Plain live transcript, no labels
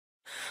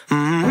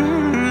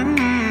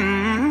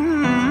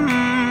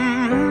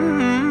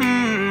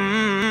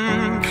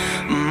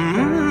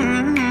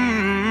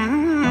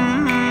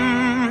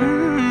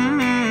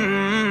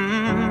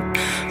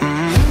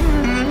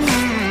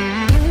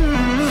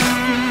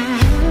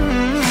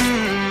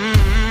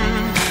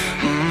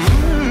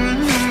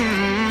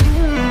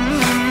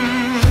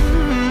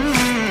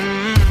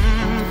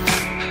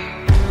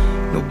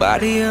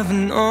Nobody ever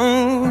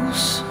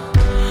knows,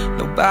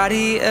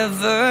 nobody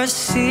ever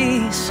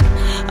sees.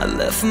 I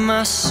left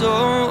my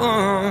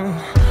soul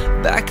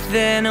back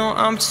then, oh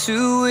I'm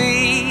too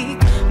weak.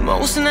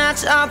 Most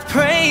nights I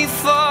pray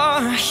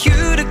for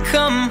you to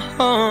come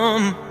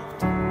home,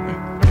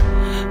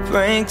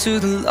 praying to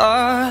the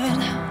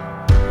Lord,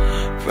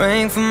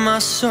 praying for my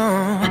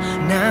soul.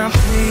 Now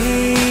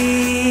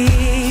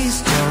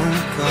please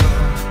don't go.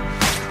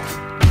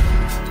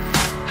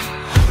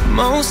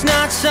 Most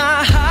nights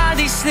I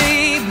hardly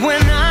sleep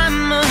when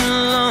I'm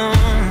alone.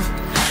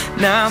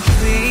 Now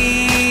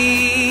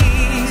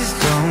please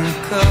don't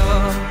go.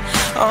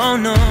 Oh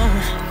no,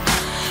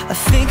 I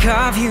think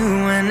of you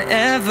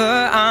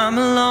whenever I'm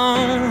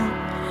alone.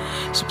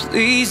 So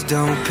please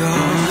don't go.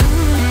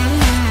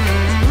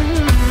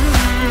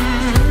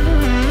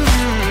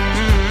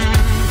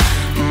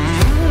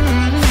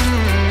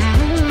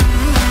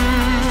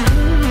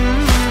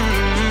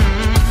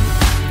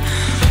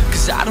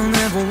 'Cause I don't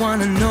ever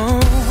wanna know,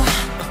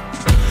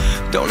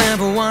 don't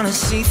ever wanna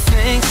see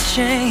things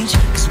change.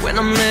 'Cause when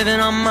I'm living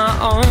on my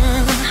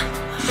own,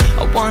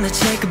 I wanna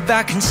take it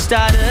back and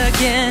start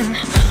again.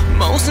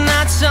 Most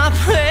nights I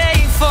pray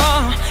for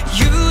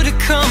you to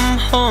come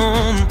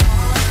home.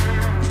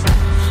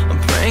 I'm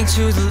praying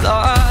to the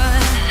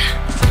Lord,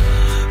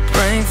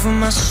 praying for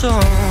my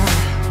soul.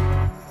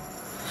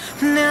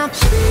 Now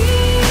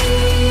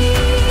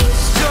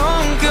please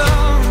don't go.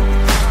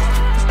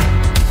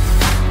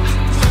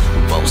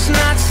 Most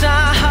nights I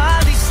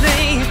hardly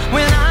sleep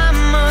when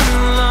I'm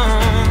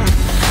alone.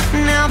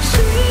 Now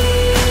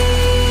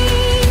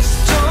please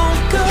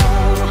don't go.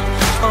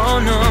 Oh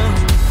no,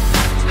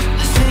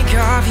 I think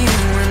of you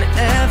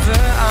whenever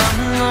I'm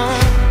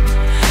alone.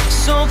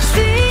 So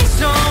please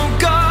don't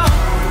go.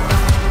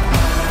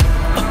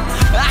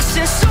 I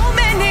sent so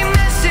many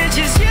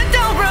messages, you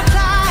don't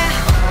reply.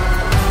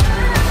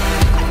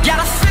 I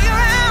gotta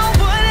figure out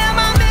what am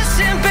I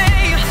missing,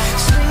 babe.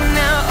 Sing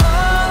now,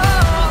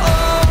 oh,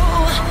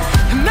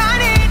 oh. And I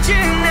need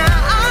you now,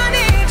 I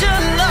need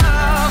your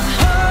love.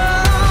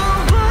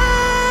 Oh, oh.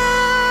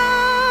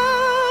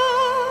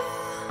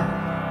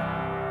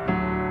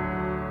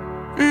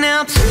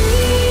 Now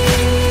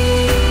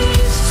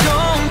please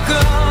don't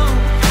go.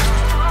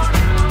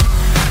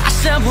 I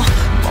said, well,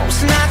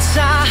 most nights I